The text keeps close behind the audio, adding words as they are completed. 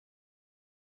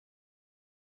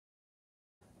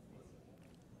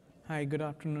Hi, good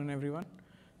afternoon, everyone.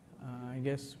 I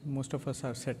guess most of us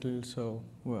are settled, so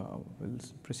we'll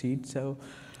proceed.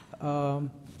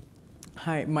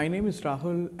 Hi, my name is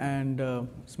Rahul, and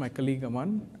it's my colleague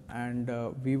Aman, and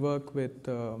we work with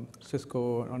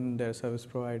Cisco on their service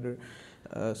provider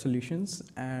solutions.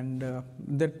 And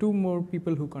there are two more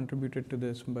people who contributed to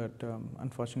this, but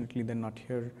unfortunately, they're not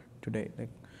here today.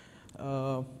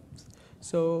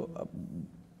 So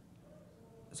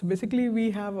basically,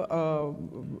 we have a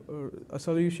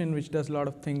solution which does a lot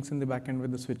of things in the backend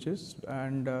with the switches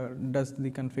and does the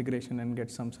configuration and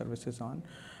gets some services on.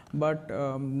 But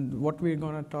what we're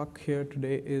going to talk here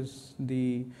today is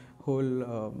the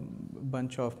whole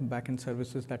bunch of backend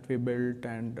services that we built,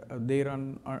 and they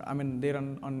run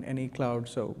on any cloud.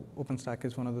 So OpenStack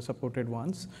is one of the supported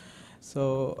ones.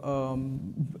 So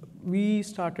we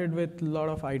started with a lot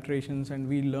of iterations, and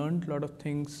we learned a lot of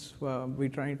things.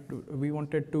 We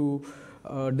wanted to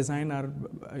design our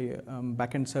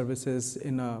backend services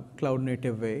in a cloud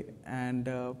native way. And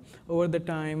over the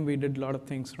time, we did a lot of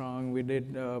things wrong.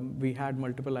 We had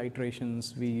multiple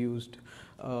iterations. We used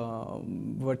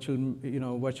virtual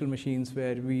machines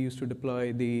where we used to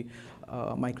deploy the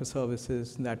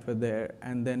microservices that were there,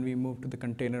 and then we moved to the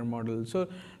container model. So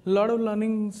a lot of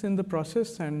learnings in the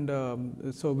process, and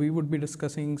so we would be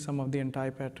discussing some of the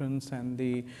entire patterns and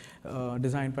the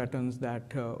design patterns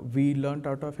that we learned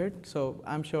out of it. So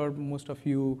I'm sure most of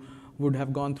you would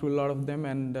have gone through a lot of them,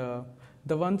 and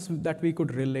the ones that we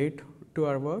could relate to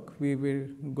our work, we were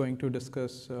going to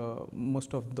discuss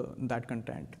most of that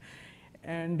content.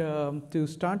 And to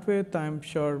start with, I'm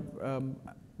sure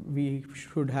we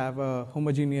should have a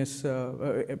homogeneous,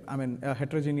 a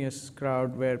heterogeneous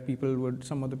crowd where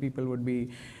some of the people would be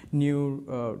new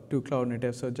to cloud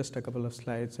native. So just a couple of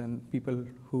slides, and people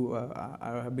who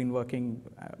have been working,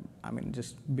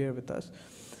 just bear with us.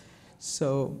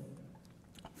 So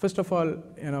first of all,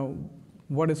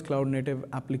 what is cloud native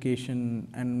application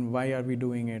and why are we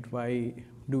doing it? Why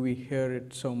do we hear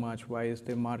it so much? Why is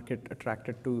the market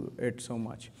attracted to it so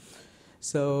much?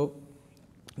 So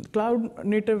cloud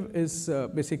native is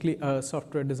basically a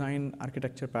software design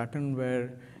architecture pattern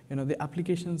where the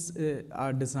applications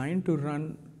are designed to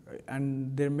run,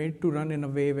 and they're made to run in a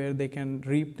way where they can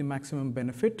reap the maximum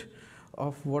benefit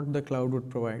of what the cloud would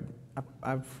provide.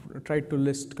 I've tried to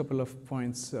list a couple of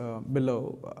points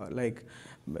below,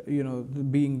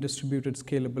 being distributed,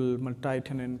 scalable,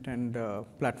 multi-tenant, and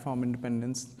platform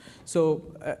independence. So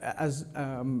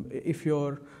if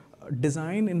your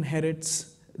design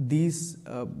inherits these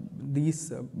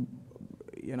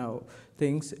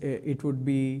things, it would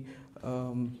be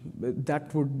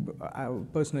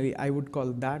personally I would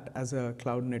call that as a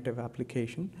cloud native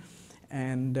application.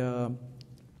 And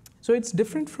so it's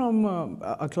different from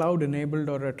a cloud enabled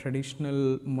or a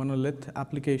traditional monolith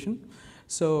application.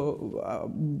 So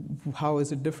how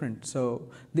is it different? So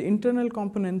the internal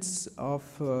components of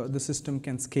the system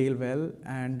can scale well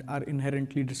and are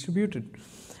inherently distributed.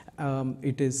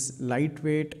 It is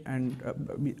lightweight, and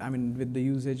with the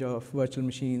usage of virtual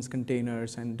machines,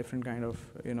 containers, and different kind of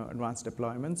advanced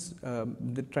deployments,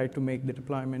 they try to make the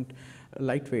deployment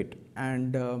lightweight.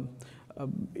 And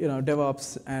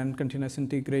DevOps and continuous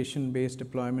integration based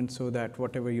deployment, so that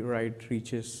whatever you write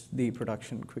reaches the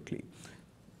production quickly.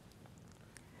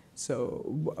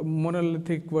 So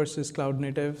monolithic versus cloud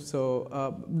native.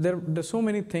 So there's so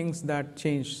many things that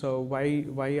change. So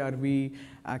why are we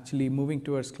actually moving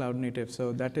towards cloud native?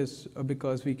 So that is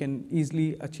because we can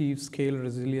easily achieve scale,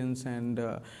 resilience, and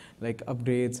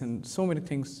upgrades, and so many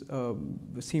things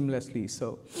seamlessly.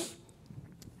 So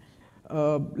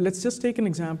let's just take an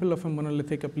example of a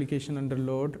monolithic application under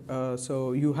load.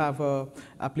 So you have an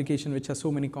application which has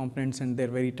so many components, and they're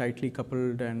very tightly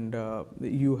coupled, and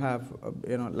you have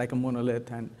like a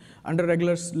monolith. And under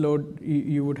regular load,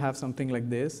 you would have something like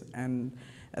this. And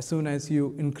as soon as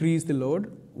you increase the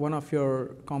load, one of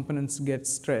your components gets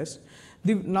stressed.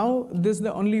 Now, this is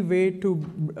the only way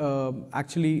to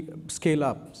actually scale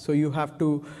up. So you have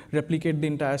to replicate the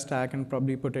entire stack and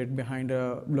probably put it behind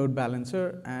a load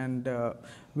balancer, and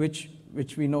which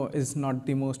we know is not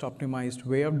the most optimized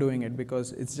way of doing it,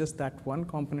 because it's just that one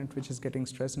component which is getting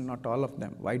stressed and not all of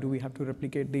them. Why do we have to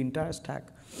replicate the entire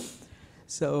stack?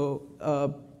 So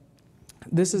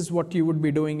this is what you would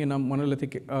be doing in a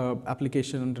monolithic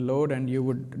application under load, and you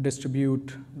would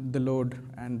distribute the load,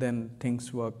 and then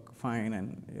things work fine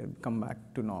and come back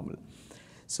to normal.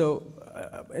 So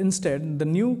instead, the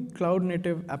new cloud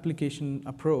native application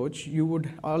approach,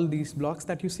 all these blocks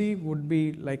that you see would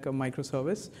be like a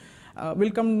microservice,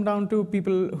 Will come down to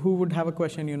people who would have a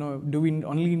question, do we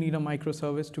only need a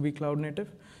microservice to be cloud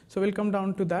native? So we'll come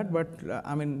down to that, but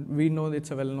I mean, we know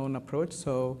it's a well-known approach.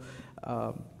 So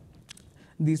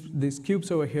these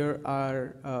cubes over here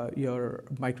are your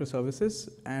microservices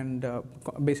and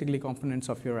basically components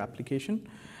of your application.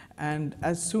 And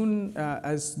as soon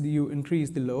as you increase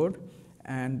the load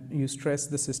and you stress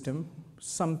the system,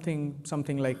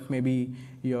 something like maybe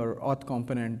your auth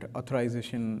component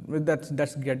authorization,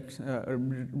 that gets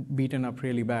beaten up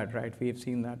really bad, right? We have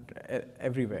seen that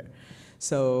everywhere.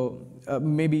 So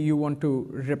maybe you want to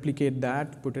replicate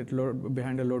that, put it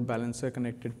behind a load balancer,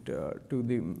 connect it to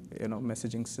the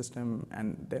messaging system,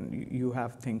 and then you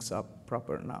have things up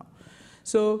proper now.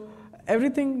 So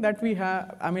everything that we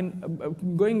have, I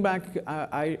mean, going back,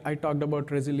 I talked about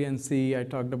resiliency, I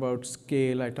talked about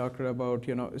scale, I talked about,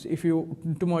 if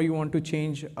tomorrow you want to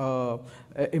change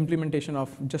implementation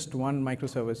of just one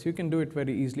microservice, you can do it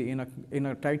very easily. In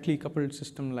a tightly coupled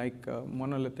system like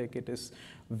monolithic, it is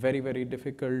very, very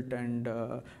difficult and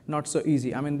not so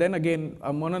easy. I mean, then again,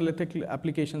 monolithic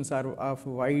applications are of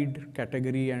wide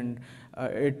category, and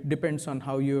it depends on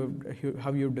how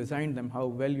you designed them, how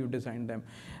well you designed them.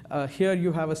 Here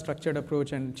you have a structured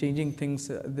approach, and changing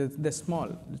things, they're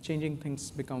small. Changing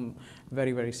things become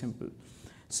very, very simple.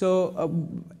 So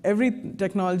every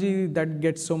technology that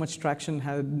gets so much traction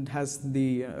has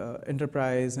the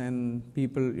enterprise and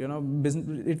people,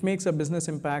 it makes a business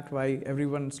impact why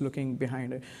everyone's looking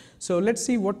behind it. So let's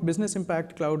see what business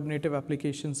impact cloud native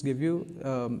applications give you.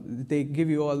 They give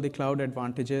you all the cloud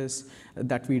advantages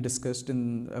that we discussed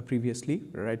in previously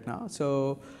right now.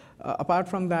 So apart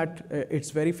from that,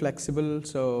 it's very flexible,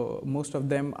 so most of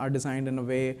them are designed in a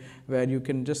way where you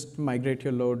can just migrate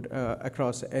your load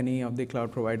across any of the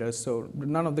cloud providers. So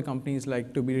none of the companies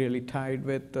like to be really tied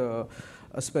with a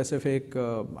specific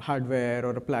hardware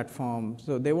or a platform.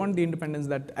 So they want the independence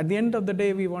that at the end of the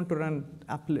day, we want to run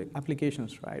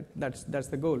applications, right? That's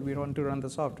the goal. We want to run the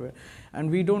software. And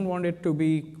we don't want it to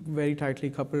be very tightly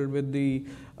coupled with the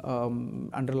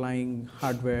underlying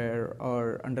hardware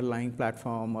or underlying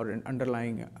platform or an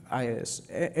underlying IaaS,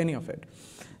 any of it.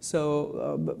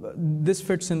 So this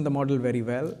fits in the model very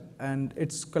well, and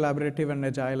it's collaborative and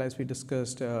agile, as we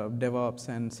discussed. DevOps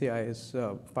and CI is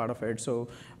part of it. So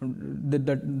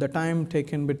the time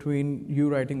taken between you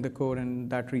writing the code and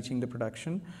that reaching the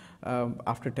production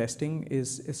after testing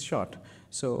is short.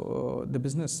 So the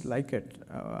business like it.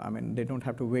 I mean, they don't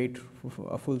have to wait for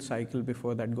a full cycle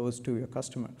before that goes to your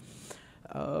customer.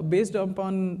 Based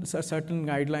upon certain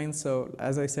guidelines, so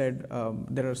as I said,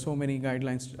 there are so many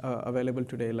guidelines available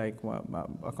today, like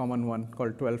a common one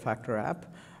called 12-factor app.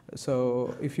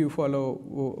 So if you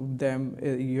follow them,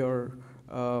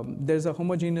 there's a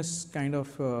homogeneous kind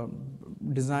of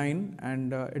design,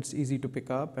 and it's easy to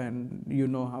pick up, and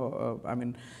how, I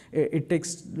mean, it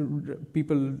takes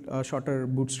people a shorter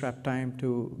bootstrap time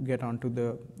to get onto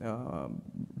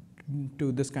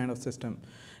to this kind of system.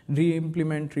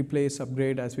 Re-implement, replace,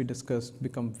 upgrade, as we discussed,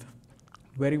 become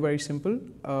very, very simple.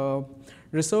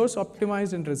 Resource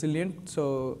optimized and resilient.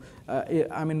 So,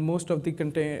 I mean, most of the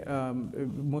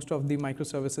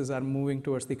microservices are moving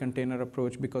towards the container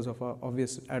approach because of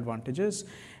obvious advantages,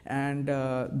 and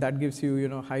that gives you,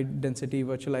 high density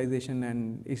virtualization,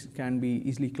 and it can be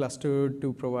easily clustered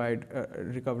to provide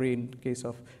recovery in case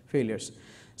of failures.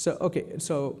 So, okay,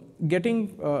 so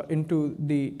getting into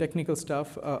the technical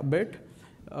stuff a bit.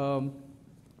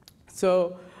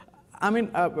 So, I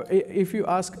mean, if you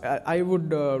ask, I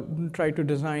would try to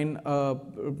design a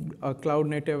cloud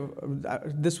native.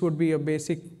 This would be a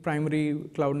basic primary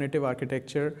cloud native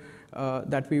architecture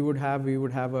that we would have. We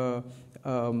would have a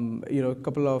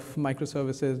couple of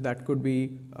microservices that could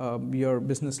be your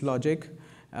business logic.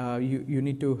 You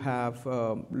need to have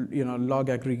log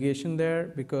aggregation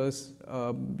there, because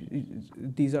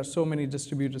these are so many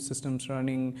distributed systems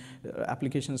running,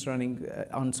 applications running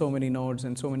on so many nodes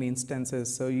and so many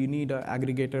instances. So you need an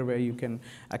aggregator where you can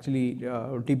actually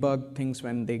debug things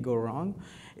when they go wrong.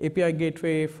 API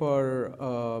gateway for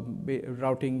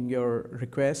routing your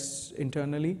requests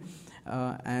internally.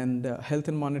 And health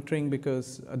and monitoring,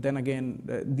 because then again,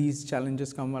 these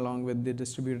challenges come along with the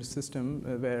distributed system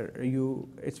where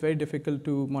it's very difficult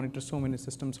to monitor so many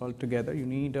systems all together. You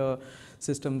need a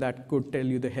system that could tell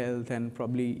you the health and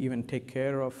probably even take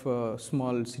care of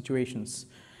small situations.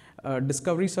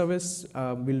 Discovery service,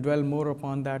 we'll dwell more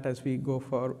upon that as we go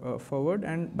forward.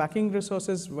 And backing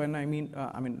resources, when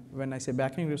I say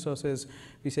backing resources,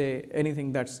 we say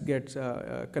anything that gets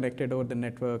connected over the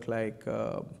network, like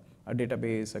a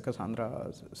database, a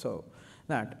Cassandra, so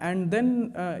that. And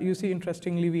then you see,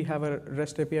 interestingly, we have a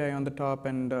REST API on the top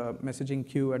and a messaging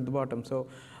queue at the bottom. So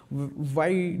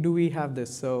why do we have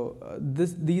this? So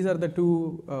these are the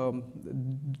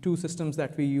two systems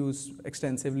that we use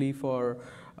extensively for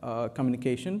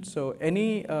communication. So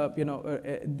any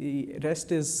the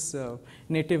rest is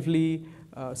natively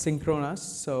synchronous.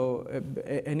 So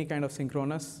any kind of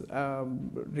synchronous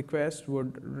request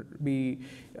would be,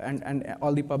 and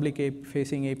all the public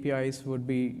facing APIs would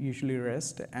be usually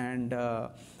REST, and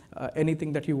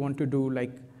anything that you want to do,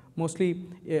 like mostly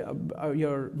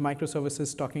your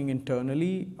microservices talking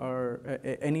internally or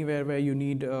anywhere where you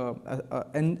need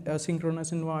a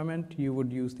synchronous environment, you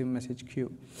would use the message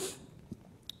queue.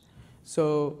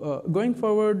 So going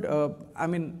forward, I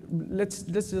mean, let's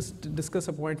just discuss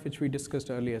a point which we discussed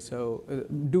earlier. So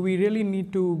do we really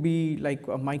need to be like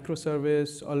a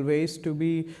microservice always to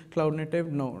be cloud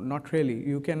native? No, not really.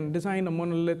 You can design a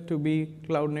monolith to be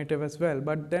cloud native as well,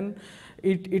 but then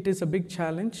it is a big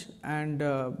challenge, and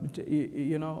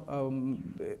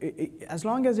as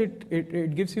long as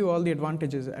it gives you all the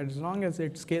advantages, as long as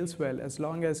it scales well, as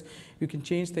long as you can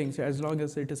change things, as long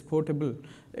as it is portable,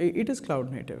 it is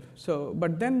cloud native. So,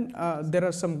 but then there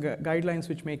are some guidelines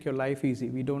which make your life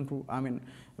easy. We don't, I mean,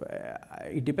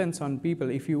 it depends on people.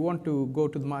 If you want to go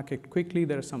to the market quickly,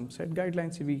 there are some set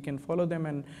guidelines. We can follow them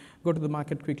and go to the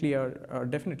market quickly, or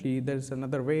definitely there's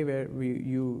another way where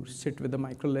you sit with the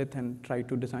microlith and try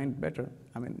to design better.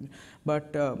 I mean,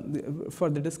 but for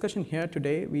the discussion here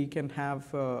today, we can have,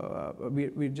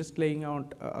 we're just laying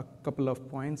out a couple of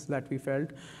points that we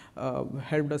felt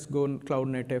helped us go cloud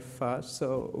native fast.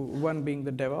 So one being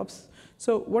the DevOps.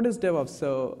 So what is DevOps?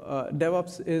 So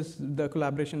DevOps is the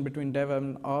collaboration between Dev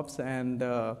and Ops, and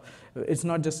it's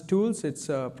not just tools, it's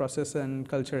process and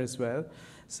culture as well.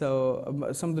 So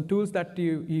some of the tools that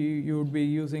you would be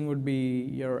using would be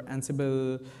your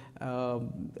Ansible,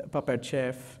 Puppet,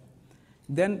 Chef.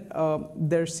 Then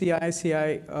their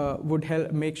CI/CD would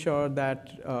help make sure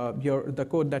that the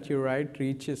code that you write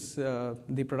reaches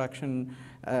the production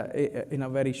in a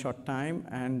very short time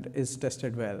and is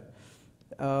tested well.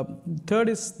 Third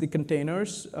is the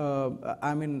containers.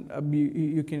 I mean,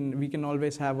 we can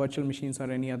always have virtual machines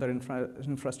or any other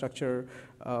infrastructure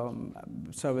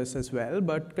service as well.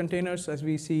 But containers, as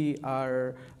we see,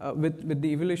 are with the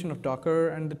evolution of Docker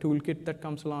and the toolkit that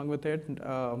comes along with it,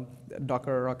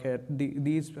 Docker, Rocket.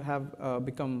 These have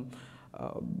become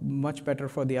much better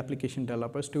for the application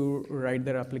developers to write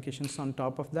their applications on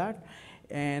top of that.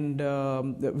 And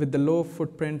with the low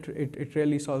footprint, it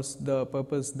really solves the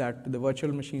purpose that the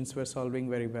virtual machines were solving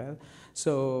very well.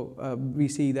 So we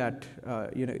see that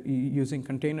using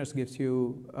containers gives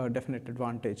you a definite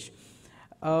advantage.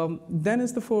 Then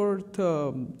is the fourth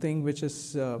thing, which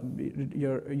is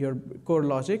your core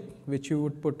logic, which you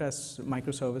would put as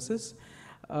microservices.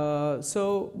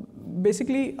 So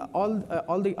basically,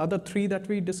 all the other three that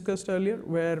we discussed earlier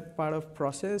were part of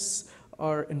process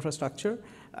or infrastructure,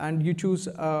 and you choose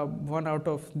one out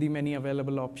of the many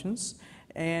available options.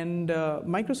 And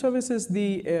microservice is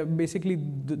the basically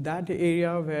that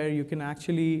area where you can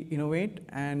actually innovate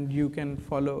and you can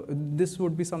follow. This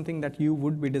would be something that you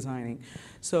would be designing.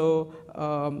 So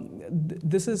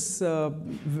this is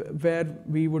where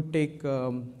we would take,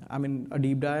 I mean, a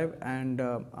deep dive, and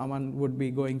Aman would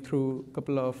be going through a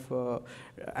couple of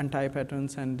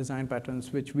anti-patterns and design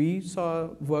patterns, which we saw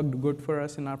worked good for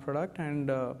us in our product. And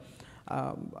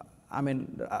I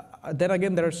mean, then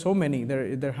again, there are so many.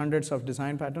 There are hundreds of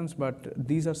design patterns, but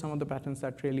these are some of the patterns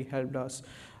that really helped us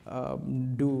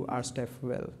do our stuff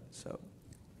well. So,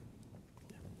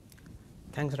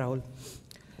 thanks, Rahul.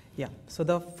 Yeah. So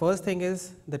the first thing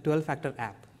is the 12-factor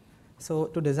app. So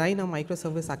to design a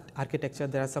microservice architecture,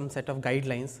 there are some set of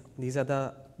guidelines. These are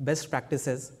the best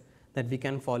practices that we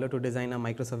can follow to design a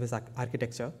microservice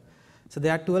architecture. So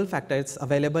there are 12 factors. It's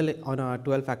available on our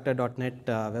 12factor.net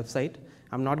website.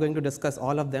 I'm not going to discuss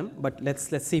all of them, but let's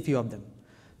see a few of them.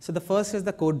 So the first is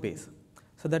the code base.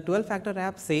 So the 12-factor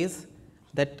app says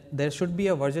that there should be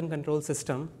a version control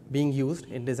system being used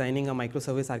in designing a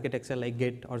microservice architecture like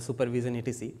Git or supervision,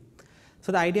 etc.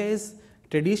 So the idea is,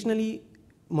 traditionally,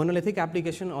 monolithic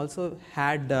application also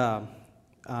had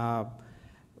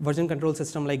version control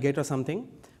system like Git or something,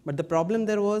 but the problem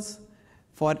there was,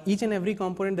 for each and every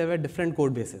component there were different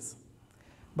code bases.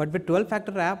 But with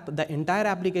 12-factor app, the entire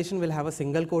application will have a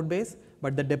single code base,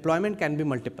 but the deployment can be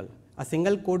multiple. A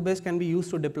single code base can be used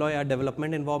to deploy a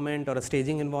development environment or a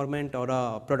staging environment or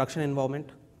a production environment.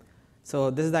 So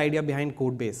this is the idea behind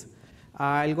code base.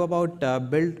 I'll go about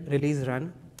build, release,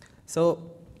 run.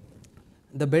 So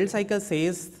the build cycle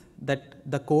says that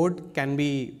the code can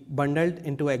be bundled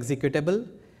into executable.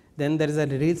 Then there is a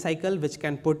release cycle which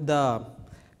can put the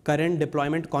current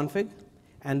deployment config,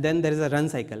 And then there is a run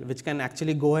cycle, which can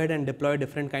actually go ahead and deploy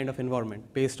different kind of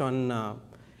environment based on,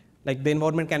 like the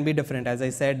environment can be different. As I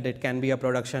said, it can be a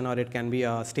production or it can be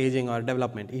a staging or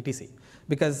development, etc.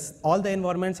 Because all the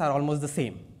environments are almost the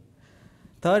same.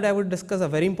 Third, I would discuss a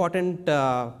very important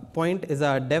point is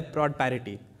a dev prod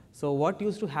parity. So what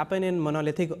used to happen in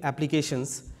monolithic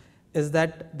applications is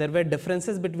that there were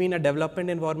differences between a development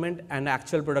environment and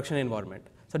actual production environment.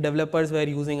 So developers were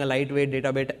using a lightweight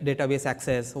database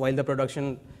access while the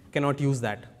production cannot use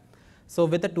that. So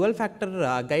with the 12-factor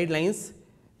guidelines,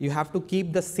 you have to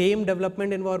keep the same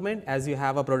development environment as you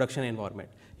have a production environment.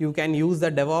 You can use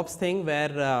the DevOps thing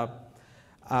where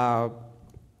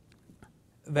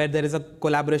there is a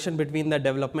collaboration between the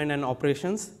development and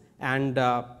operations, and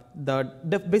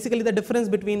basically the difference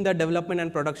between the development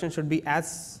and production should be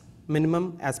as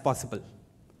minimum as possible.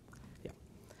 Yeah.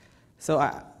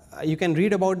 So you can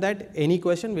read about that. Any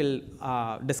question we'll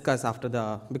discuss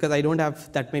after because I don't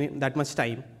have that much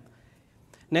time.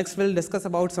 Next, we'll discuss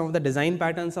about some of the design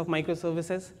patterns of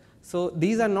microservices. So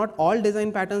these are not all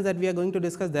design patterns that we are going to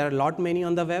discuss. There are a lot many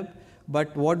on the web,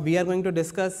 but what we are going to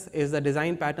discuss is the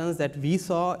design patterns that we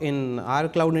saw in our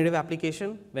cloud native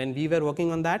application when we were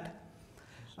working on that.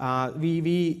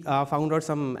 We found out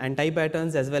some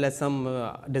anti-patterns as well as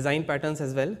some design patterns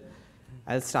as well.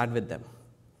 I'll start with them.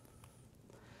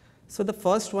 So the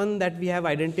first one that we have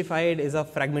identified is a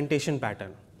fragmentation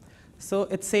pattern. So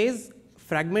it says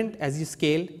fragment as you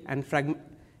scale and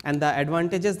the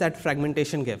advantages that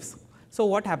fragmentation gives. So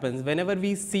what happens whenever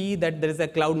we see that there is a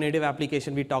cloud native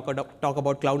application, we talk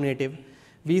about cloud native,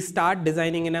 we start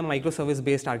designing in a microservice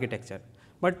based architecture.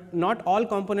 But not all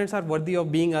components are worthy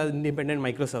of being an independent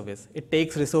microservice. It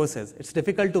takes resources. It's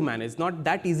difficult to manage, not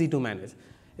that easy to manage.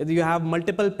 You have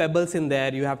multiple pebbles in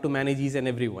there, you have to manage each and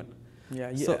every one.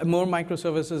 Yeah, so more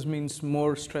microservices means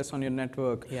more stress on your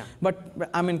network. Yeah. But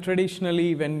I mean,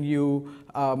 traditionally, when you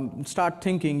start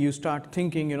thinking,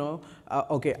 you know,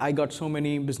 okay, I got so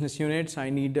many business units, I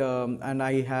need, and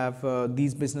I have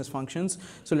these business functions.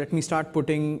 So let me start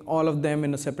putting all of them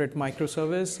in a separate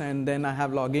microservice, and then I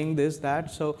have logging, this,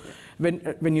 that. So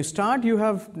when you start, you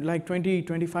have like 20,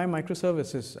 25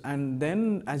 microservices. And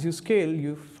then as you scale,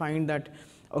 you find that,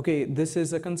 okay, this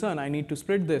is a concern, I need to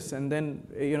split this, and then,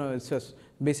 you know, it's just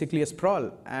basically a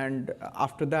sprawl, and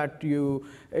after that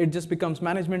it just becomes,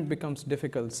 management becomes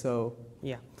difficult. So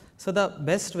yeah, so the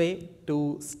best way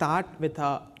to start with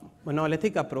a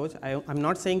monolithic approach, I'm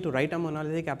not saying to write a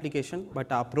monolithic application,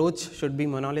 but our approach should be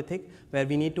monolithic, where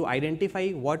we need to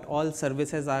identify what all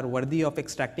services are worthy of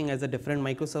extracting as a different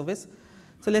microservice.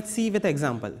 So let's see with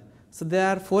example. So there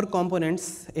are 4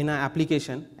 components in an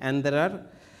application, and there are,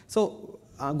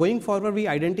 going forward, we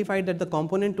identified that the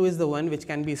component 2 is the one which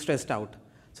can be stressed out.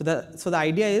 So the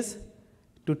idea is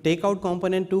to take out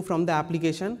component 2 from the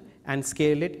application and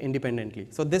scale it independently.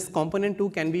 So this component 2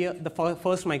 can be the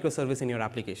first microservice in your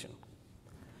application.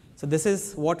 So this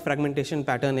is what fragmentation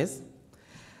pattern is.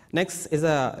 Next is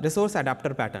a resource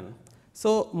adapter pattern.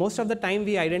 So most of the time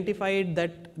we identified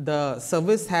that the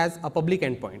service has a public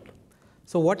endpoint.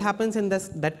 So what happens in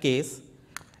that case?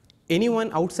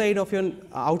 Anyone outside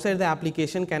the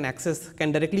application can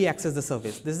directly access the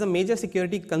service. This is a major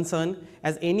security concern,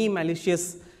 as any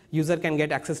malicious user can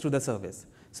get access to the service.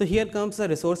 So here comes the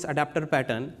resource adapter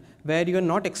pattern, where you are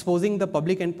not exposing the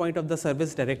public endpoint of the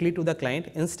service directly to the client.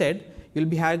 Instead, you'll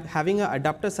be having an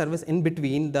adapter service in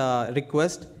between the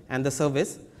request and the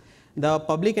service. The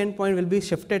public endpoint will be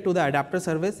shifted to the adapter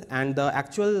service, and the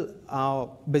actual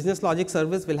business logic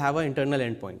service will have an internal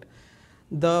endpoint.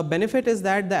 The benefit is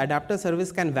that the adapter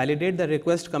service can validate the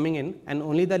request coming in, and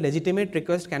only the legitimate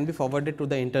request can be forwarded to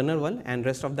the internal one, and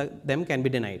rest of them can be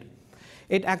denied.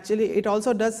 It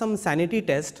also does some sanity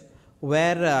test,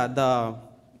 where the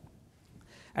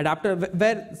adapter,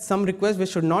 where some request which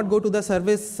should not go to the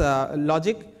service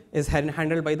logic is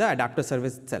handled by the adapter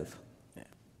service itself.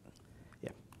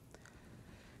 Yeah.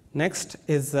 Next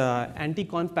is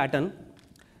anti-conf pattern.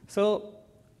 So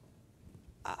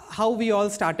how we all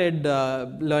started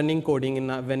learning coding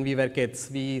when we were kids.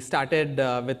 We started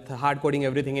with hard coding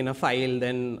everything in a file,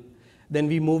 then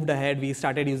we moved ahead, we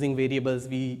started using variables,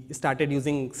 we started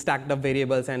using stacked up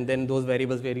variables, and then those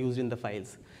variables were used in the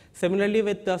files. Similarly,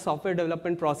 with the software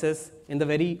development process, in the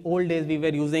very old days we were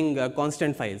using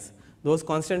constant files. Those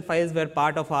constant files were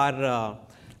part of our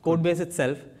code base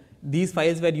itself. These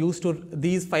files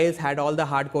had all the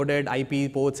hard-coded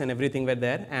IP ports and everything were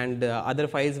there, and other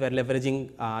files were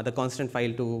leveraging the constant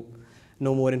file to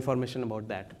know more information about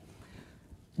that.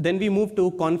 Then we moved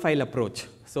to conf-file approach,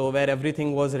 so where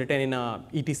everything was written in a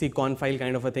etc conf file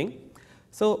kind of a thing.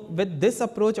 So with this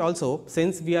approach also,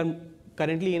 since we are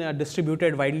currently in a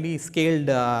distributed, widely scaled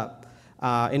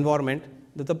environment.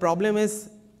 The problem is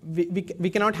we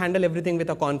cannot handle everything with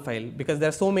a conf file because there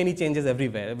are so many changes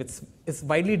everywhere. It's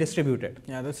widely distributed.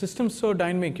 Yeah, the system's so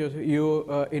dynamic.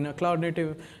 You in a cloud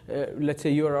native, let's say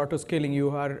you are auto scaling,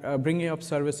 you are bringing up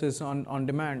services on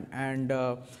demand, and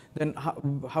then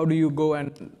how do you go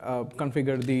and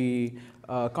configure the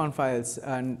conf files?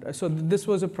 And so this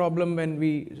was a problem when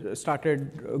we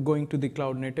started going to the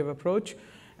cloud native approach,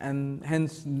 and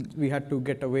hence we had to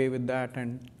get away with that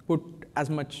and put as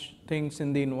much things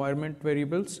in the environment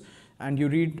variables, and you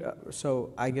read,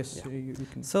 so I guess you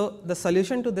can. So the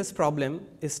solution to this problem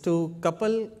is to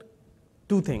couple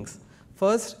two things.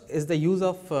 First is the use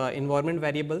of environment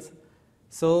variables.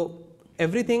 So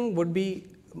everything would be,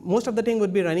 most of the thing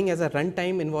would be running as a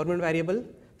runtime environment variable.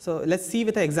 So let's see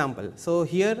with an example. So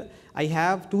here I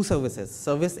have two services,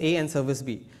 service A and service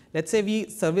B. Let's say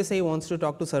service A wants to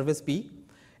talk to service B.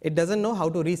 It doesn't know how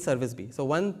to reach service B. So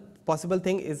one possible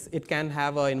thing is it can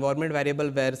have an environment variable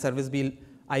where service B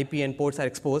IP and ports are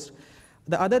exposed.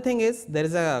 The other thing is there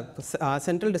is a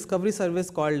central discovery service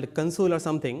called console or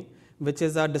something, which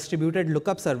is a distributed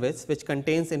lookup service which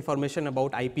contains information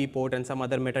about IP, port, and some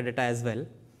other metadata as well.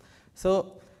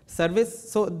 So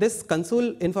this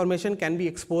console information can be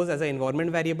exposed as an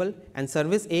environment variable, and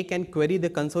service A can query the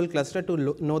console cluster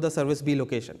to know the service B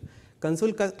location.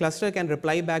 Console cluster can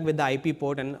reply back with the IP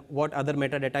port and what other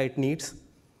metadata it needs.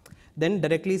 Then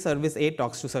directly service A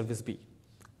talks to service B.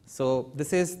 So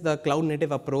this is the cloud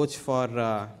native approach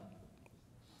for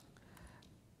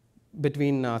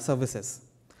between services.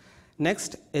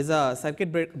 Next is a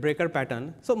circuit breaker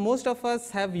pattern. So most of us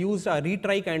have used a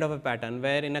retry kind of a pattern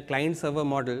where in a client server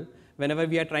model, whenever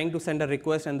we are trying to send a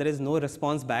request and there is no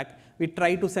response back, we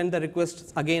try to send the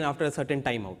request again after a certain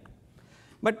timeout.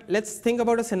 But let's think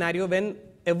about a scenario when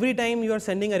every time you are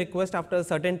sending a request after a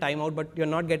certain timeout, but you're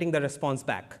not getting the response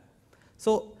back.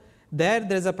 So there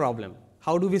is a problem.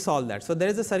 How do we solve that? So there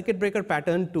is a circuit breaker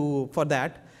pattern for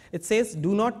that. It says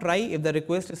do not try if the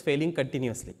request is failing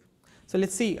continuously. So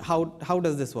let's see how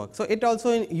does this work. So it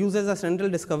also uses a central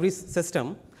discovery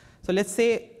system. So let's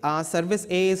say service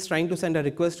A is trying to send a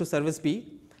request to service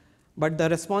B, but the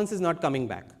response is not coming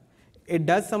back. It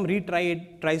does some retry,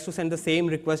 it tries to send the same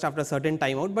request after a certain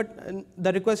timeout, but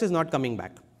the request is not coming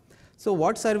back. So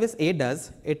what service A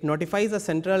does, it notifies a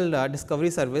central discovery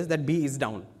service that B is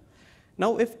down.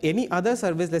 Now if any other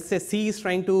service, let's say C is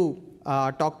trying to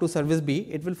talk to service B,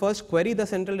 it will first query the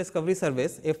central discovery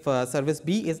service if service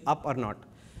B is up or not.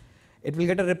 It will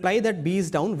get a reply that B is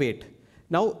down, wait.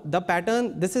 Now the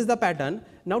pattern, this is the pattern.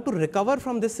 Now to recover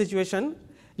from this situation,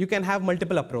 you can have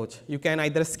multiple approach. You can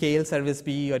either scale service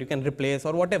B or you can replace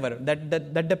or whatever,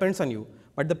 that depends on you.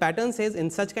 But the pattern says in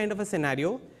such kind of a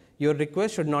scenario, your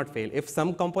request should not fail. If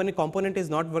some component is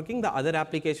not working, the other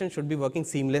application should be working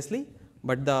seamlessly,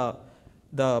 but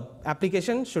the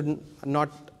application should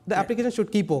not, the application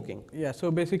should keep working. Yeah, so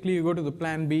basically you go to the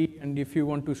plan B, and if you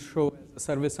want to show a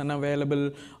service unavailable,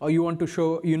 or you want to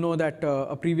show, you know that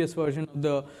a previous version of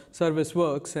the service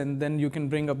works, and then you can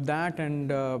bring up that and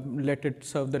let it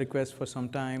serve the request for some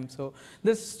time. So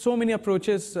there's so many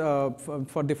approaches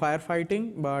for the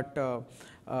firefighting, but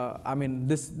I mean,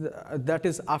 that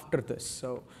is after this.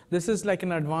 So this is like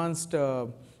an advanced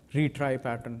retry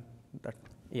pattern.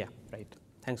 Yeah, right.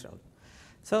 Thanks, Rahul.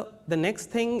 So the next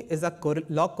thing is a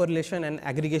log correlation and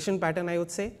aggregation pattern, I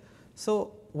would say.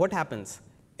 So what happens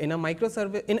in a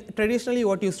microservice? Traditionally,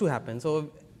 what used to happen?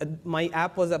 So my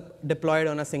app was deployed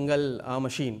on a single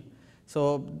machine.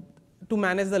 So to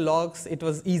manage the logs, it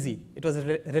was easy. It was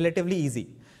relatively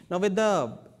easy. Now with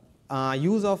the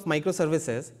use of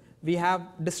microservices, we have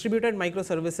distributed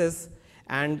microservices,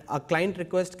 and a client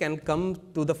request can come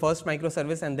to the first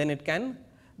microservice, and then it can,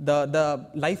 the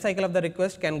life cycle of the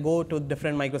request can go to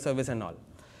different microservice and all.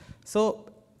 So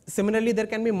similarly, there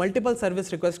can be multiple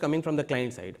service requests coming from the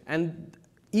client side, and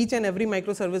each and every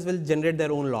microservice will generate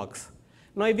their own logs.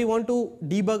 Now if we want to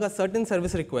debug a certain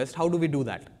service request, how do we do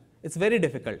that? It's very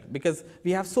difficult because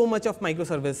we have so much of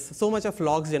microservice, so much of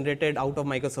logs generated out of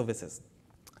microservices.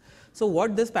 So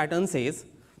what this pattern says,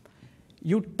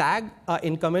 you tag an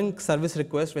incoming service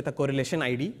request with a correlation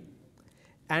ID,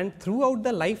 and throughout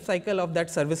the life cycle of that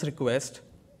service request,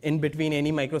 in between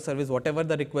any microservice, whatever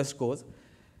the request goes,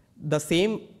 the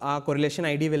same correlation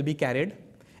ID will be carried,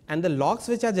 and the logs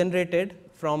which are generated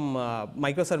from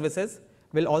microservices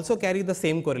will also carry the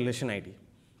same correlation ID.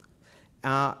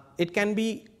 It can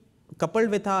be coupled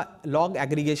with a log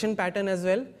aggregation pattern as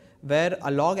well, where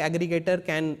a log aggregator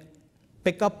can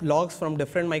pick up logs from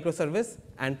different microservice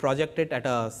and project it at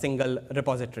a single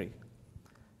repository.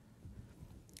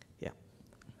 Yeah.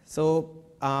 So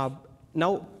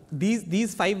Now,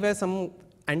 these 5 were some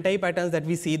anti-patterns that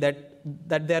we see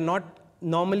that they are not,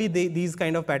 normally these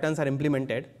kind of patterns are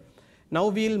implemented. Now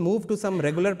we'll move to some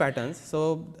regular patterns.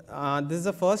 So this is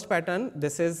the first pattern.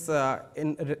 This is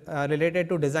related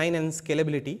to design and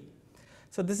scalability.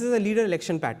 So this is a leader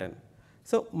election pattern.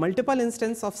 So multiple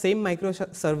instances of same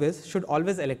microservice should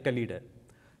always elect a leader.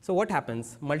 So what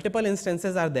happens? Multiple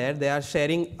instances are there. They are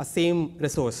sharing a same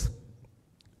resource.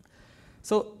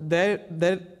 So there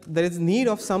is need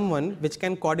of someone which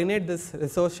can coordinate this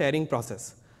resource sharing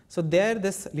process. So there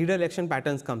this leader election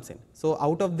patterns comes in. So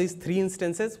out of these 3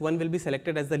 instances, one will be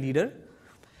selected as the leader.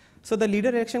 So the leader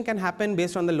election can happen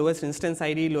based on the lowest instance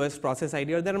ID, lowest process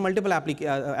ID, or there are multiple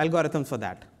algorithms for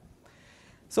that.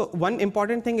 So one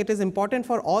important thing, it is important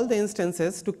for all the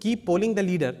instances to keep polling the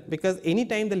leader, because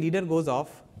anytime the leader goes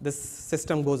off, this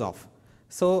system goes off.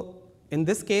 So in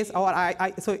this case,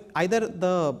 so either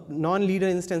the non-leader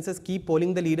instances keep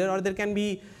polling the leader, or there can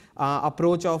be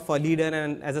approach of a leader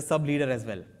and as a sub-leader as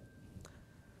well.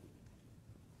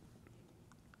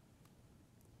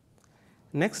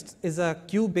 Next is a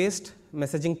queue-based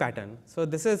messaging pattern. So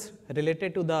this is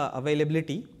related to the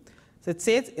availability. So it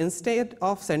says instead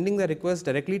of sending the request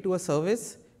directly to a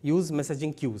service, use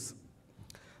messaging queues.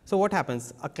 So what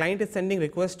happens? A client is sending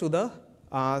request to the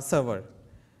server.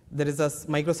 There is a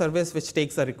microservice which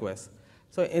takes a request.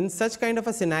 So in such kind of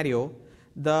a scenario,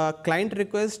 the client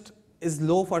request is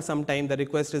low for some time, the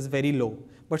request is very low,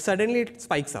 but suddenly it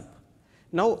spikes up.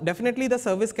 Now definitely the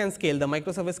service can scale, the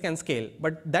microservice can scale,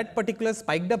 but that particular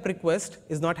spiked up request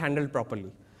is not handled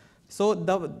properly. So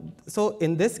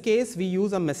in this case, we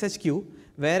use a message queue,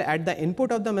 where at the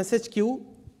input of the message queue,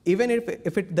 even if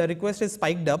the request is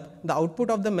spiked up, the output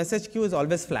of the message queue is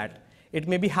always flat. It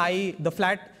may be high, the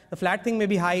flat thing may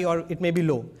be high, or it may be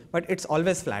low, but it's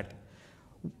always flat.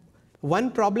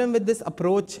 One problem with this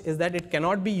approach is that it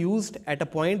cannot be used at a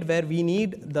point where we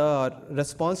need the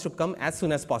response to come as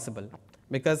soon as possible,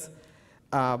 because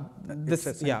it's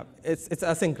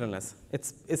asynchronous.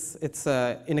 It's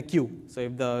in a queue. So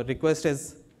if the request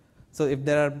is, so if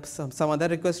there are some other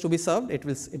requests to be served, it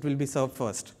will be served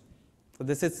first. So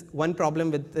this is one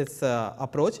problem with this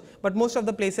approach, but most of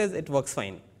the places it works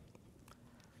fine.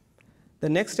 The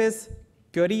next is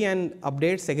query and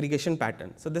update segregation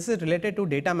pattern. So this is related to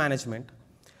data management.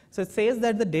 So it says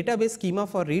that the database schema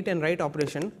for read and write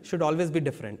operation should always be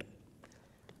different.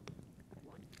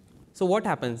 So what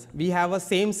happens? We have a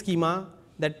same schema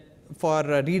that for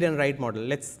read and write model.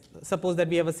 Let's suppose that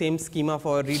we have a same schema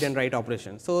for read and write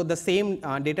operation. So the same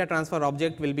data transfer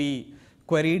object will be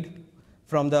queried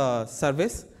from the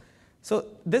service. So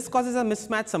this causes a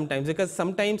mismatch sometimes, because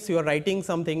sometimes you are writing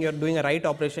something, you are doing a write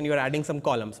operation, you are adding some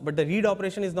columns, but the read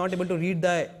operation is not able to read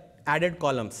the added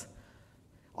columns.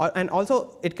 And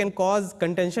also it can cause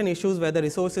contention issues where the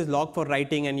resource is locked for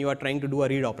writing and you are trying to do a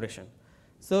read operation.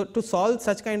 So to solve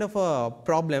such kind of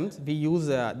problems, we use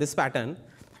this pattern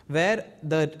where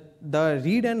the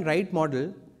read and write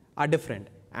model are different,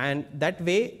 and that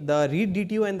way the read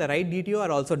DTO and the write DTO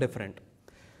are also different.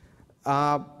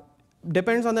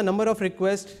 Depends on the number of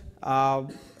requests.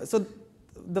 So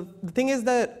the thing is,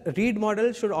 the read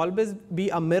model should always be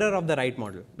a mirror of the write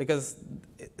model, because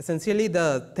essentially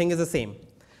the thing is the same.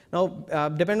 Now,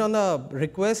 depend on the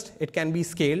request, it can be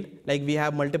scaled, like we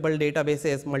have multiple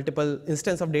databases, multiple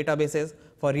instances of databases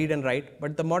for read and write,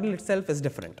 but the model itself is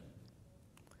different.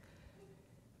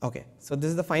 Okay, so this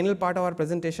is the final part of our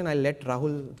presentation. I'll let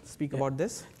Rahul speak about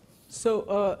this.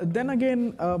 So then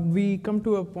again, we come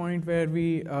to a point where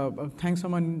we thank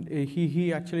someone.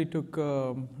 He actually took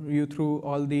you through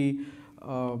all the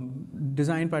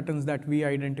design patterns that we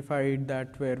identified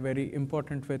that were very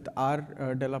important with our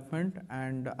development,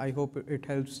 and I hope it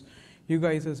helps you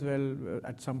guys as well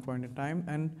at some point in time.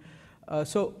 And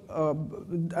so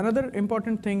another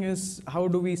important thing is, how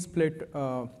do we split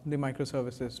the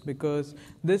microservices? Because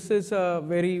this is a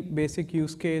very basic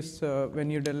use case when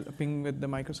you're developing with the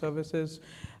microservices.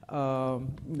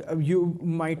 You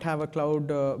might have a cloud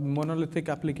monolithic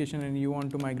application and you want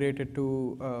to migrate it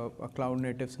to a cloud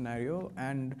native scenario,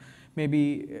 and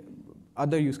maybe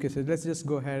other use cases. Let's just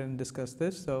go ahead and discuss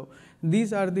this. So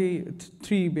these are the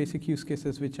 3 basic use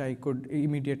cases which I could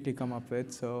immediately come up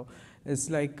with. So it's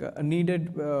like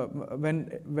needed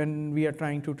when we are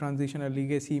trying to transition a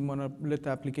legacy monolith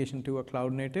application to a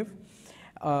cloud native.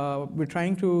 We're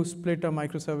trying to split a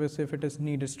microservice if it is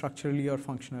needed structurally or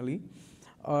functionally,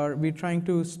 or we're trying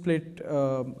to split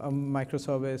a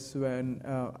microservice when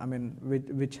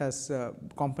which has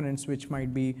components which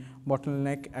might be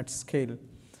bottleneck at scale.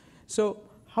 So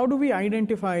how do we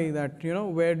identify that?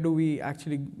 Where do we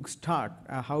actually start?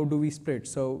 How do we split?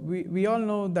 So we all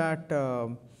know that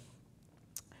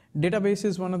Database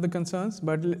is one of the concerns,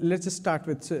 but let's just start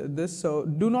with this. So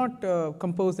do not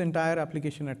compose the entire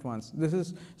application at once. This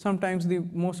is sometimes the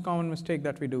most common mistake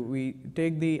that we do. We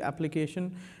take the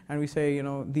application and we say, you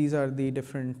know, these are the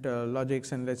different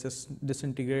logics, and let's just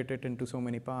disintegrate it into so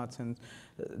many parts and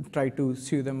try to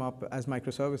sew them up as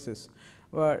microservices.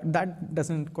 That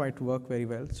doesn't quite work very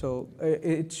well. So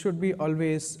it should be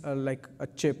always like a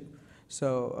chip.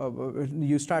 So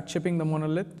you start shipping the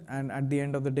monolith, and at the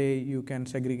end of the day, you can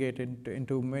segregate it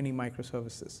into many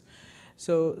microservices.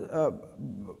 So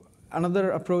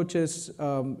another approach is,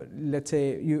 let's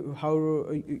say,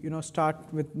 you start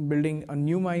with building a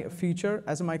new feature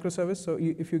as a microservice. So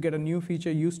if you get a new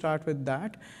feature, you start with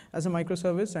that as a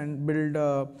microservice and build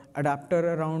an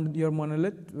adapter around your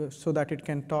monolith so that it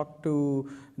can talk to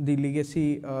the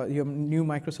legacy. Your new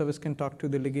microservice can talk to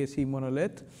the legacy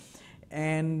monolith.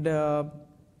 And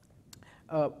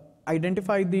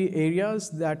identify the areas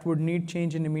that would need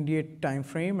change in immediate time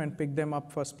frame and pick them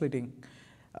up for splitting.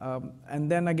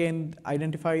 And then again,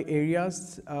 identify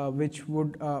areas which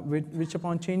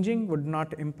upon changing would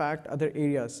not impact other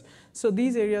areas. So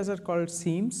these areas are called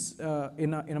seams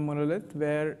in a monolith,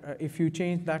 where if you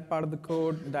change that part of the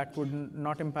code, that would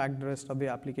not impact the rest of the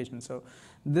application. So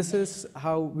this is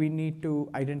how we need to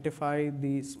identify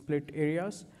the split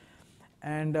areas.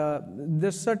 And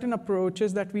there's certain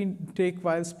approaches that we take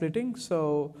while splitting.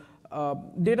 So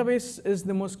database is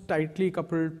the most tightly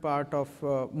coupled part of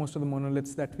most of the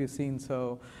monoliths that we've seen.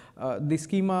 So the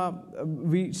schema,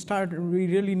 we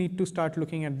really need to start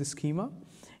looking at the schema.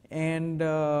 And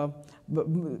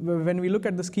when we look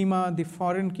at the schema, the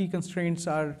foreign key constraints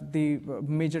are the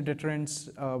major deterrents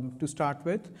to start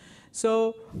with.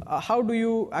 So how do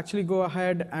you actually go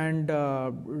ahead and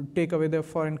take away the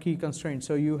foreign key constraints?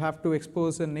 So you have to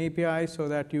expose an API so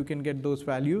that you can get those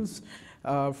values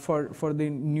for the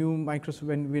new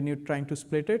microservice when you're trying to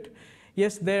split it.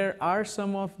 Yes, there are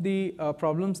some of the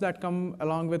problems that come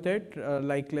along with it,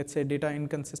 like let's say data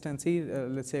inconsistency.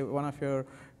 Let's say one of your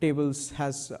tables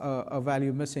has a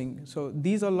value missing. So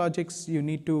these are logics you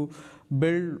need to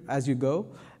build as you go,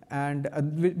 and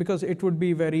because it would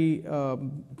be very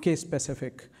case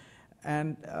specific.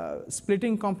 And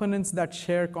splitting components that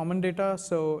share common data.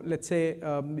 So let's say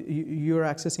you're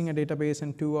accessing a database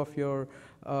and two of your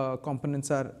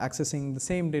components are accessing the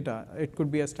same data. It could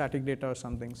be a static data or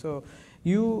something. So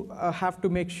you have to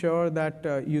make sure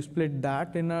that you split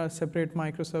that in a separate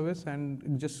microservice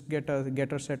and just get a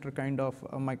getter-setter kind of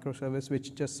a microservice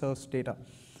which just serves data.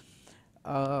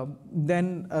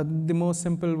 Then the most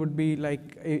simple would be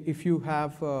like if you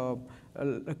have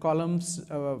columns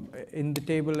in the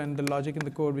table and the logic in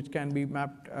the code which can be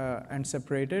mapped and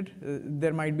separated.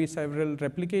 There might be several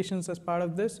replications as part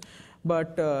of this,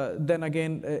 but then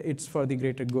again, it's for the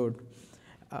greater good.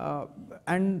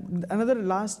 And another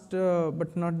last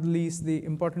but not least, the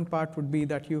important part would be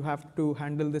that you have to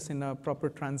handle this in a proper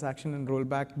transaction and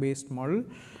rollback based model.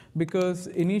 Because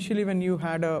initially when you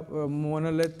had a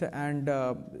monolith and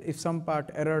if some part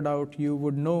errored out, you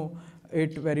would know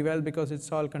it very well because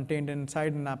it's all contained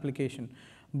inside an application.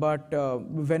 But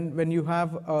when you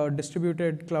have a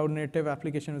distributed cloud native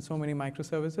application with so many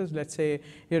microservices, let's say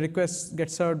your request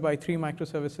gets served by 3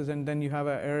 microservices and then you have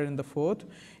an error in the 4th,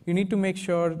 you need to make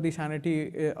sure the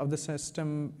sanity of the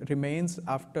system remains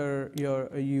after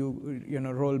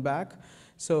you roll back.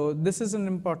 So this is an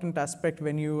important aspect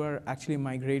when you are actually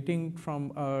migrating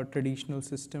from a traditional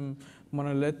system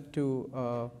monolith to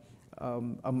a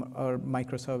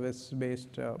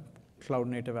microservice-based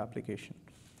cloud-native application.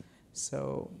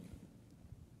 So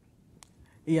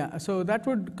yeah, so that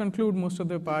would conclude most of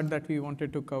the part that we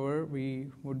wanted to cover. We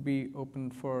would be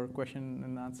open for question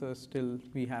and answers till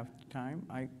we have time.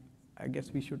 I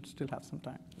guess we should still have some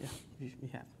time. Yeah, we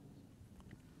have.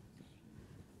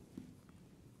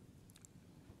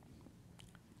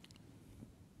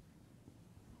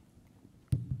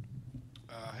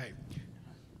 Hey.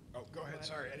 Oh, go ahead.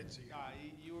 Sorry, I didn't see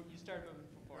you. You started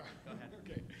before. Go ahead.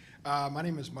 Okay. My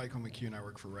name is Michael McHugh, I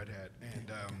work for Red Hat. And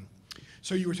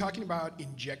so you were talking about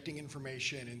injecting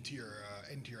information into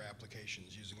your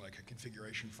applications using like a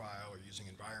configuration file or using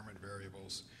environment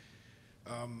variables.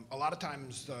 A lot of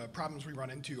times the problems we run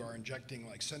into are injecting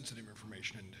like sensitive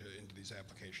information into these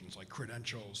applications, like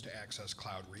credentials to access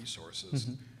cloud resources.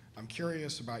 Mm-hmm. I'm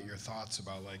curious about your thoughts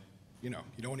about like, you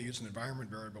don't want to use an environment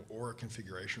variable or a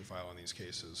configuration file in these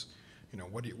cases.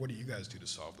 What do you guys do to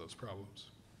solve those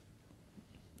problems?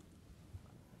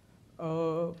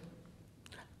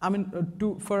 I mean,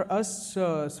 for us,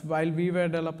 while we were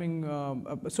developing,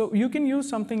 so you can use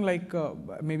something like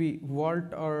maybe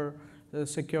Vault or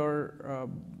secure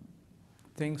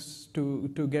things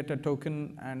to get a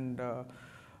token and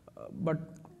but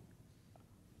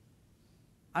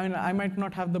I mean, I might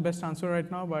not have the best answer right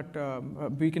now, but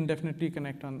we can definitely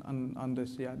connect on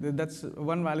this. Yeah, that's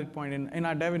one valid point. In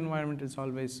our dev environment, it's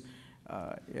always,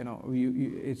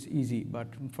 it's easy. But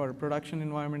for a production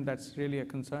environment, that's really a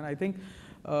concern. I think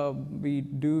we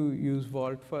do use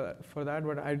Vault for that,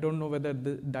 but I don't know whether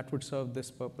that would serve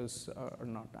this purpose or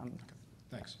not. Okay.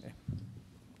 Thanks. Yeah.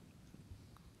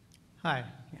 Hi.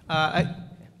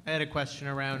 I had a question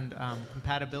around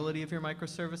compatibility of your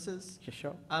microservices. Yeah,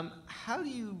 sure. How do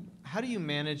you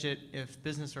manage it if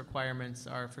business requirements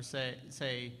are for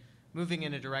say moving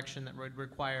in a direction that would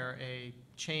require a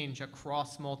change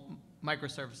across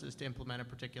microservices to implement a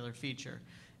particular feature?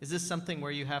 Is this something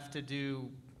where you have to do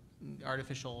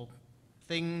artificial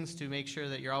things to make sure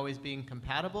that you're always being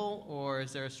compatible, or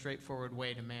is there a straightforward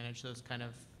way to manage those kind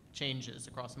of changes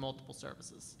across multiple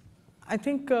services? I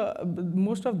think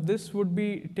most of this would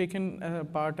be taken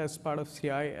as part of CI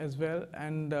as well.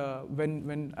 And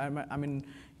when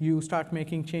you start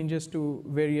making changes to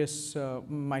various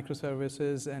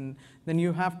microservices, and then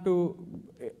you have to,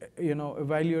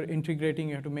 while you're integrating,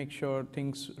 you have to make sure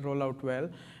things roll out well.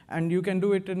 And you can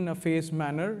do it in a phased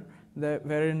manner,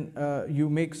 wherein you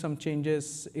make some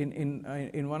changes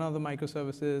in one of the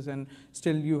microservices, and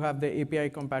still you have the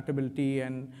API compatibility,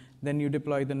 and then you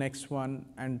deploy the next one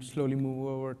and slowly move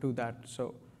over to that.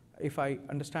 So if I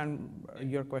understand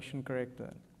your question correct,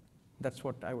 that's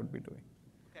what I would be doing.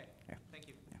 Okay, yeah. Thank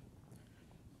you. Yeah.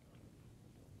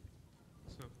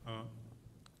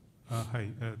 So, hi,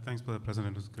 thanks for the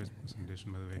presentation. It was a great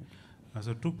presentation, by the way.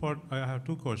 So I have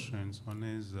two questions. One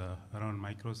is around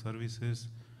microservices.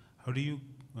 How do you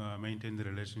maintain the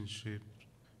relationship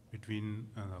between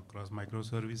across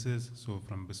microservices? So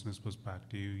from business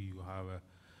perspective, you have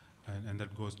and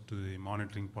that goes to the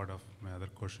monitoring part of my other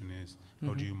question is,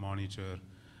 how do you monitor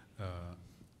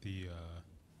the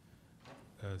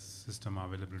system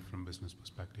available from business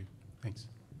perspective? Thanks.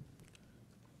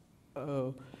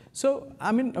 So,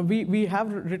 I mean, we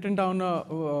have written down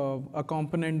a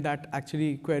component that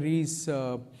actually queries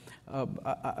a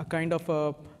kind of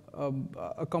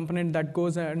a component that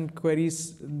goes and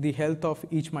queries the health of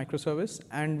each microservice,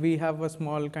 and we have a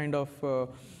small kind of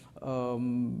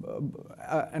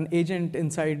an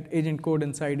agent code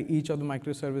inside each of the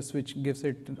microservice, which gives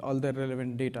it all the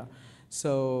relevant data.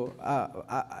 So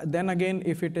then again,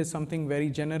 if it is something very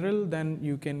general, then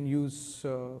you can use.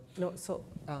 No, so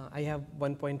I have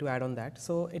one point to add on that.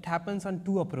 So it happens on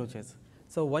two approaches.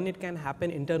 So one, it can happen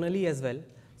internally as well.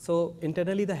 So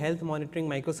internally, the health monitoring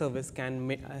microservice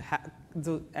can,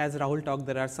 so as Rahul talked,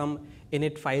 there are some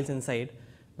init files inside,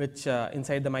 which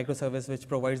inside the microservice, which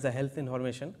provides the health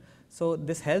information. So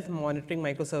this health monitoring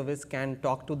microservice can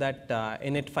talk to that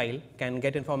init file, can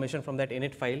get information from that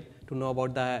init file to know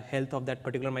about the health of that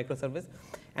particular microservice.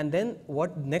 And then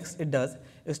what next it does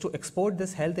is to export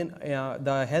this health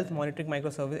the health monitoring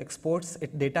microservice exports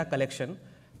its data collection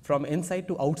from inside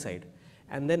to outside.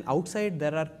 And then outside,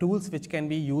 there are tools which can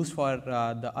be used for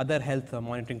the other health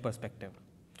monitoring perspective.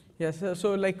 Yes,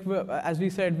 so like as we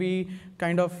said, we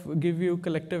kind of give you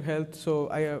collective health. So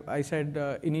I said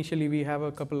initially we have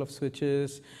a couple of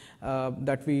switches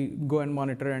that we go and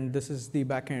monitor, and this is the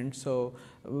backend. So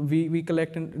we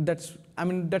collect, and that's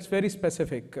very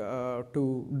specific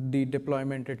to the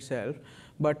deployment itself.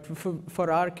 But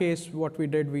for our case, what we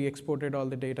did, we exported all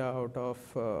the data out of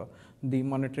the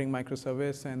monitoring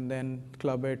microservice, and then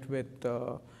club it with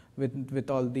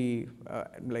all the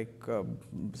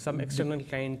some external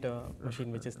client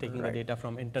machine which is taking the data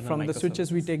from internal. From the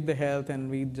switches, we take the health, and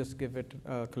we just give it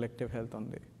collective health on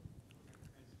the.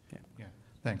 Yeah.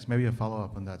 Thanks. Maybe a follow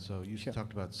up on that. So you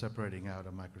talked about separating out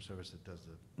a microservice that does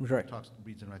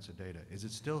reads and writes the data. Is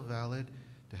it still valid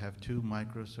to have two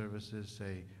microservices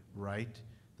say write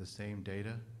the same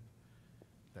data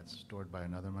that's stored by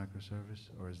another microservice,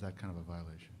 or is that kind of a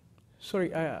violation? Sorry,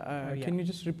 can you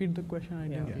just repeat the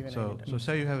question? So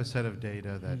say you have a set of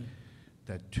data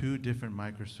that two different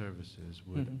microservices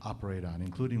would operate on,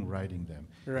 including writing them.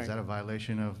 Is that a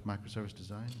violation of microservice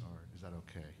design, or is that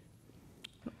okay?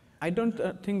 I don't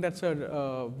think that's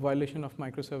a violation of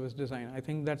microservice design. I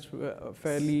think that's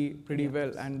fairly pretty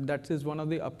well, and that is one of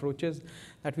the approaches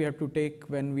that we have to take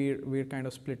when we're kind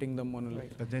of splitting the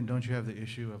monolith. But then don't you have the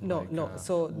issue of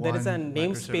So there is a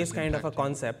namespace kind of a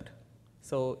concept.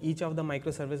 So each of the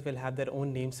microservices will have their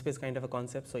own namespace kind of a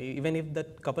concept. So even if the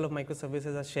couple of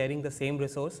microservices are sharing the same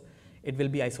resource, it will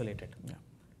be isolated. Yeah.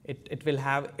 It will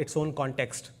have its own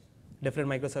context. Different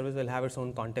microservices will have its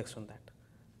own context on that.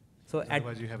 So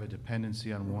otherwise you have a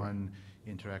dependency on one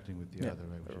interacting with the other.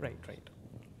 Right.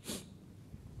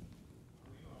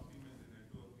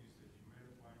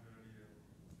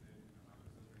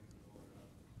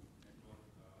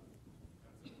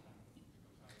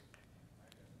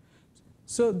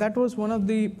 So that was one of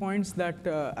the points that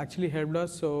actually helped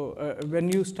us. So when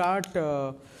you start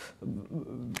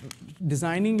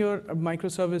designing your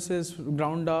microservices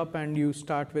ground up and you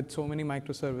start with so many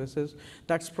microservices,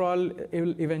 that sprawl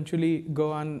will eventually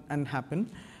go on and happen.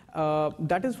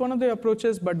 That is one of the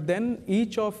approaches, but then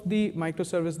each of the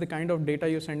microservice, the kind of data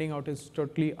you're sending out is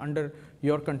totally under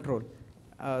your control.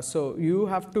 So you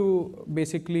have to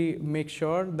basically make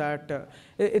sure that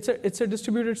it's a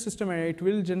distributed system and it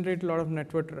will generate a lot of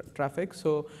network traffic.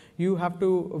 So you have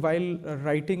to, while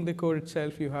writing the code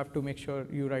itself, you have to make sure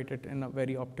you write it in a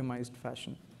very optimized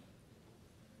fashion.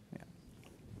 Yeah.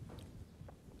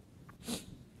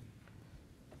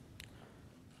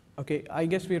 Okay, I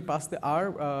guess we're past the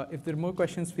hour. If there are more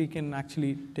questions, we can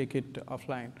actually take it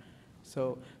offline.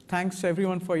 So thanks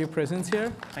everyone for your presence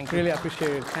here. Thank you. Really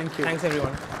appreciate it. Thank you. Thanks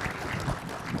everyone.